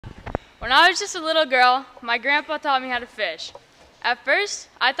When I was just a little girl, my grandpa taught me how to fish. At first,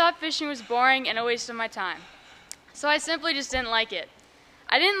 I thought fishing was boring and a waste of my time, so I simply just didn't like it.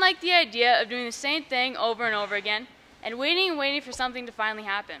 I didn't like the idea of doing the same thing over and over again and waiting for something to finally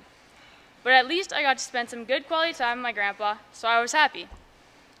happen. But at least I got to spend some good quality time with my grandpa, so I was happy.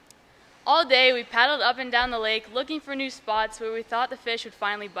 All day, we paddled up and down the lake looking for new spots where we thought the fish would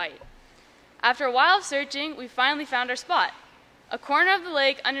finally bite. After a while of searching, we finally found our spot, a corner of the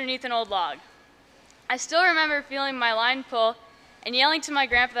lake underneath an old log. I still remember feeling my line pull and yelling to my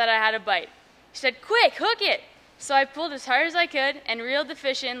grandpa that I had a bite. He said, "Quick, hook it!" So I pulled as hard as I could and reeled the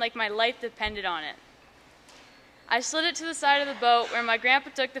fish in like my life depended on it. I slid it to the side of the boat where my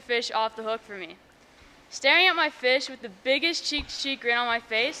grandpa took the fish off the hook for me. Staring at my fish with the biggest cheek-to-cheek grin on my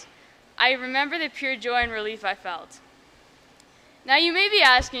face, I remember the pure joy and relief I felt. Now you may be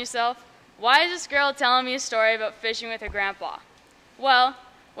asking yourself, why is this girl telling me a story about fishing with her grandpa? Well,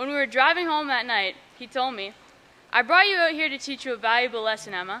 when we were driving home that night, he told me, "I brought you out here to teach you a valuable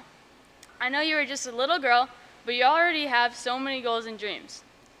lesson, Emma. I know you were just a little girl, but you already have so many goals and dreams.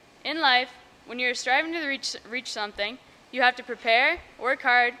 In life, when you're striving to reach something, you have to prepare, work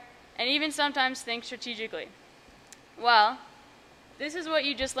hard, and even sometimes think strategically." Well, this is what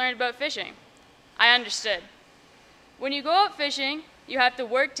you just learned about fishing. I understood. When you go out fishing, you have to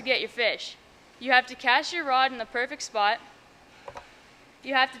work to get your fish. You have to cast your rod in the perfect spot.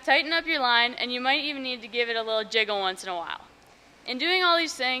 You have to tighten up your line, and you might even need to give it a little jiggle once in a while. In doing all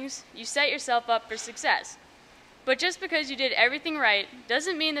these things, you set yourself up for success. But just because you did everything right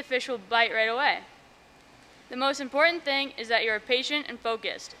doesn't mean the fish will bite right away. The most important thing is that you are patient and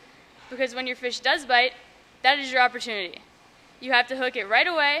focused, because when your fish does bite, that is your opportunity. You have to hook it right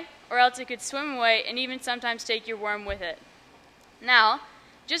away, or else it could swim away and even sometimes take your worm with it. Now,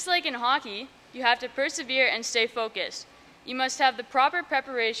 just like in hockey, you have to persevere and stay focused. You must have the proper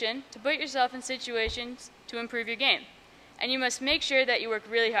preparation to put yourself in situations to improve your game, and you must make sure that you work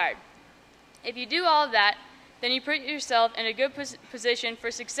really hard. If you do all of that, then you put yourself in a good position for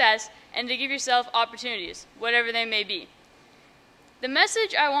success and to give yourself opportunities, whatever they may be. The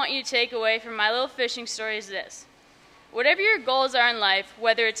message I want you to take away from my little fishing story is this: whatever your goals are in life,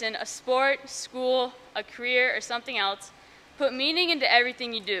 whether it's in a sport, school, a career, or something else, put meaning into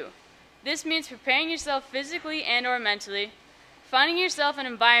everything you do. This means preparing yourself physically and/or mentally, finding yourself an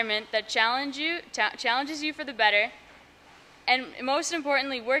environment that challenges you for the better, and most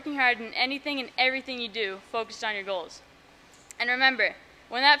importantly, working hard in anything and everything you do, focused on your goals. And remember,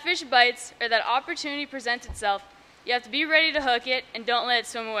 when that fish bites or that opportunity presents itself, you have to be ready to hook it and don't let it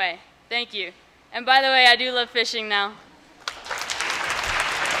swim away. Thank you. And by the way, I do love fishing now.